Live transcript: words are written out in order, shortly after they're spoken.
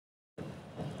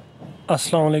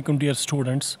Assalamu alaikum, dear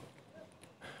students.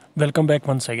 Welcome back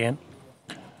once again.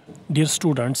 Dear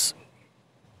students,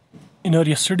 in our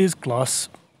yesterday's class,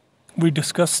 we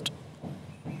discussed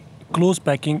close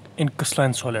packing in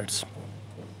crystalline solids.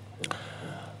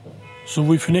 So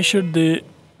we finished the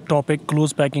topic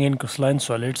close packing in crystalline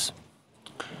solids.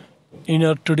 In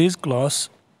our today's class,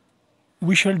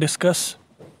 we shall discuss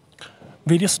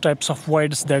various types of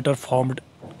voids that are formed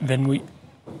when we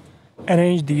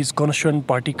arrange these constituent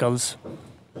particles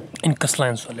in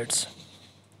crystalline solids.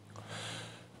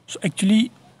 So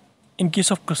actually, in case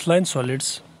of crystalline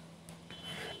solids,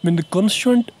 when the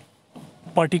constituent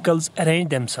particles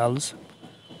arrange themselves,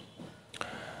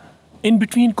 in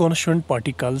between constituent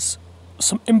particles,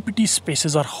 some empty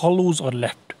spaces or hollows are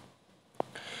left.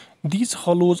 These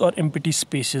hollows or empty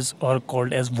spaces are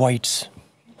called as voids.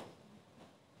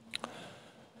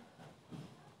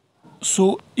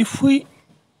 So if we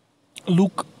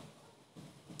look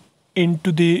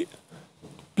into the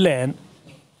plane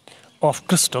of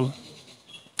crystal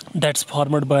that's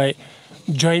formed by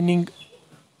joining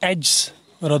edges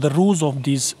or the rows of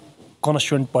these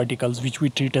constituent particles, which we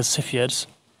treat as spheres,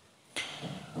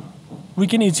 we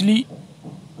can easily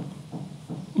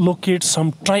locate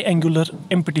some triangular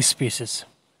empty spaces,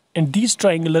 and these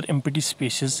triangular empty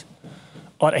spaces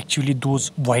are actually those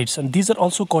voids, and these are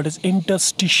also called as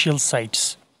interstitial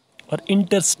sites or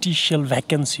interstitial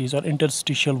vacancies or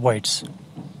interstitial voids.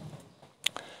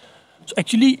 So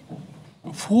actually,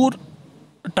 four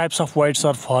types of voids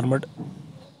are formed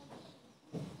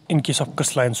in case of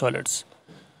crystalline solids.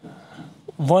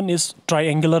 One is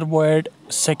triangular void,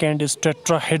 second is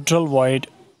tetrahedral void,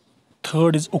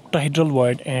 third is octahedral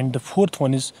void, and the fourth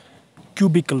one is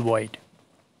cubical void.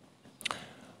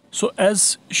 So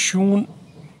as shown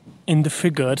in the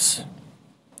figures,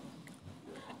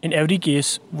 in every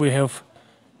case we have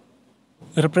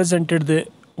represented the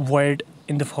void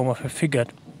in the form of a figure.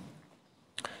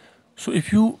 So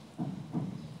if you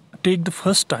take the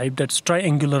first type, that's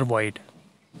triangular void.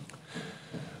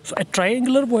 So a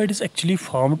triangular void is actually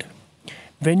formed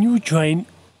when you join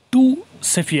two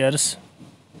spheres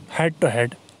head to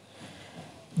head.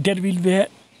 There will be a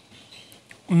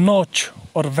notch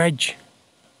or wedge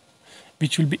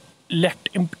which will be left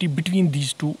empty between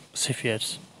these two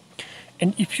spheres.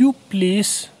 And if you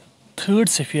place third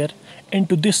sphere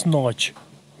into this notch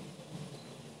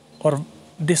or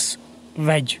this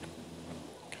wedge,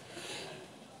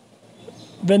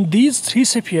 when these three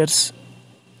spheres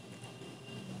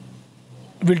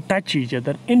will touch each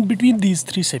other, in between these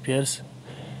three spheres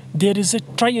there is a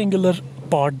triangular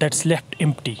part that's left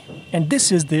empty, and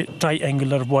this is the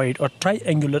triangular void or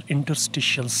triangular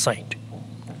interstitial site.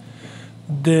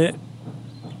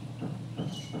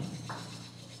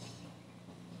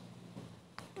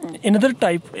 Another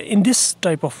type, in this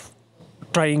type of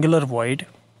triangular void,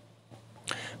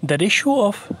 the ratio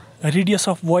of radius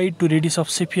of void to radius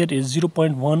of sphere is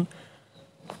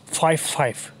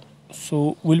 0.155.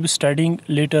 So we'll be studying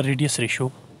later radius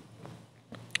ratio.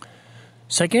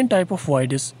 Second type of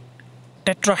void is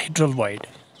tetrahedral void.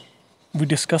 We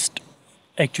discussed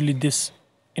actually this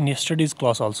in yesterday's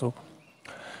class also.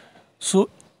 So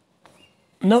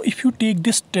now if you take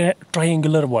this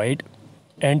triangular void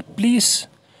and place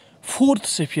fourth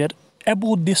sphere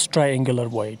above this triangular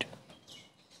void,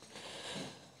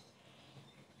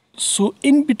 so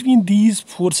in between these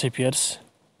four spheres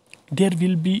there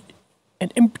will be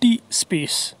an empty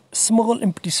space, small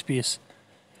empty space,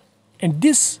 and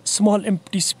this small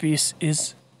empty space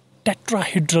is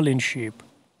tetrahedral in shape,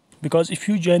 because if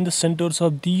you join the centers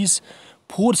of these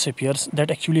four spheres that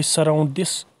actually surround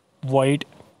this void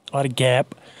or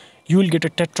gap, you will get a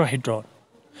tetrahedron,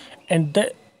 and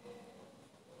the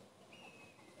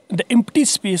empty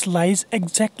space lies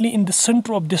exactly in the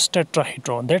center of this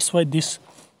tetrahedron. That's why this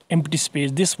empty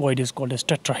space, this void, is called as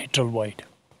tetrahedral void.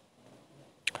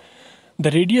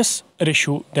 The radius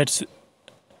ratio, that's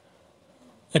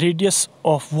radius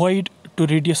of void to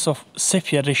radius of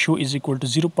sphere ratio, is equal to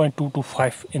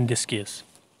 0.225 in this case.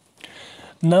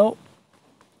 Now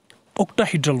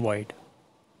octahedral void.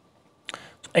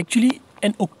 Actually,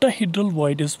 an octahedral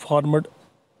void is formed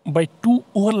by two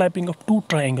overlapping of two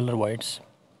triangular voids.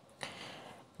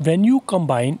 When you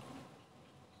combine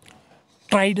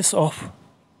triads of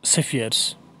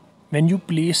spheres, when you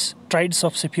place triads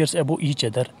of spheres above each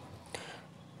other,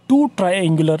 two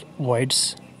triangular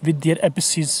voids with their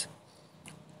apices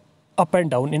up and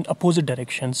down in opposite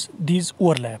directions, these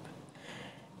overlap,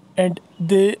 and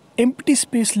the empty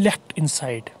space left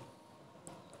inside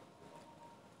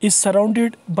is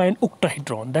surrounded by an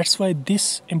octahedron. That's why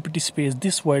this empty space,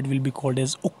 this void, will be called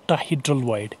as octahedral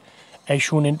void, as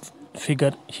shown in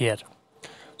figure here.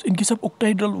 In case of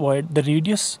octahedral void, the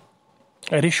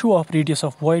ratio of radius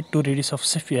of void to radius of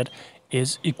sphere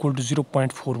is equal to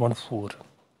 0.414.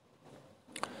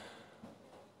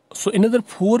 So another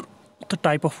fourth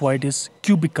type of void is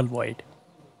cubical void.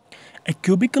 A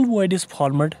cubical void is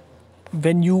formed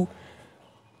when you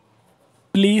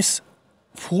place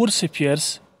four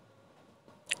spheres,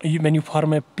 when you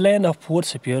form a plane of four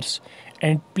spheres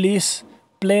and place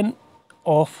plane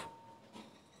of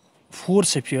four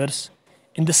spheres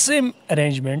in the same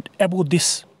arrangement above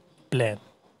this plane.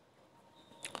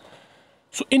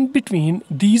 So in between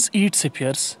these 8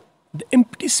 spheres, the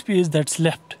empty space that's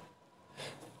left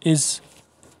is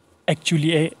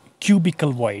actually a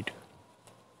cubical void,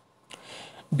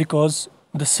 because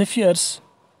the spheres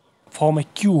form a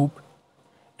cube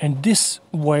and this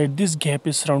void, this gap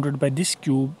is surrounded by this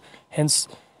cube, hence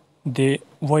the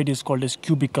void is called as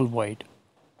cubical void.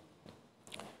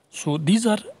 So these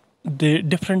are the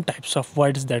different types of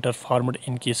voids that are formed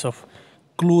in case of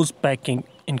close packing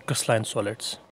in crystalline solids.